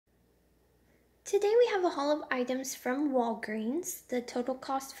Today we have a haul of items from Walgreens. The total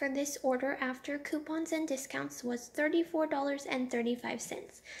cost for this order after coupons and discounts was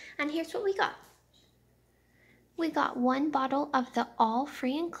 $34.35. And here's what we got. We got one bottle of the All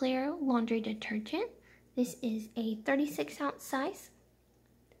Free and Clear laundry detergent. This is a 36-ounce size.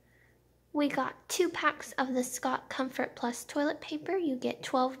 We got 2 packs of the Scott Comfort Plus toilet paper. You get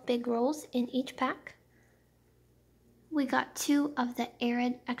 12 big rolls in each pack. We got 2 of the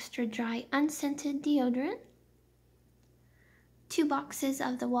Arrid Extra Dry Unscented Deodorant. 2 boxes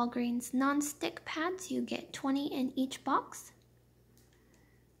of the Walgreens non-stick pads. You get 20 in each box.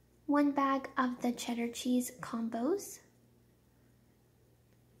 1 bag of the cheddar cheese combos.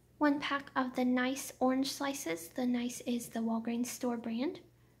 1 pack of the Nice orange slices. The Nice is the Walgreens store brand.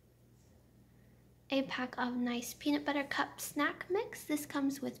 A pack of Nice peanut butter cup snack mix. This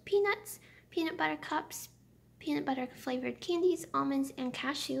comes with peanuts, peanut butter cups, peanut butter flavored candies, almonds, and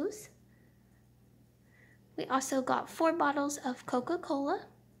cashews. We also got 4 bottles of Coca-Cola.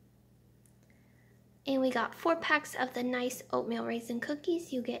 And we got 4 packs of the Nice oatmeal raisin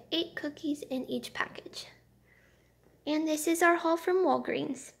cookies. You get 8 cookies in each package. And this is our haul from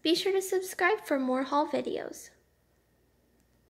Walgreens. Be sure to subscribe for more haul videos.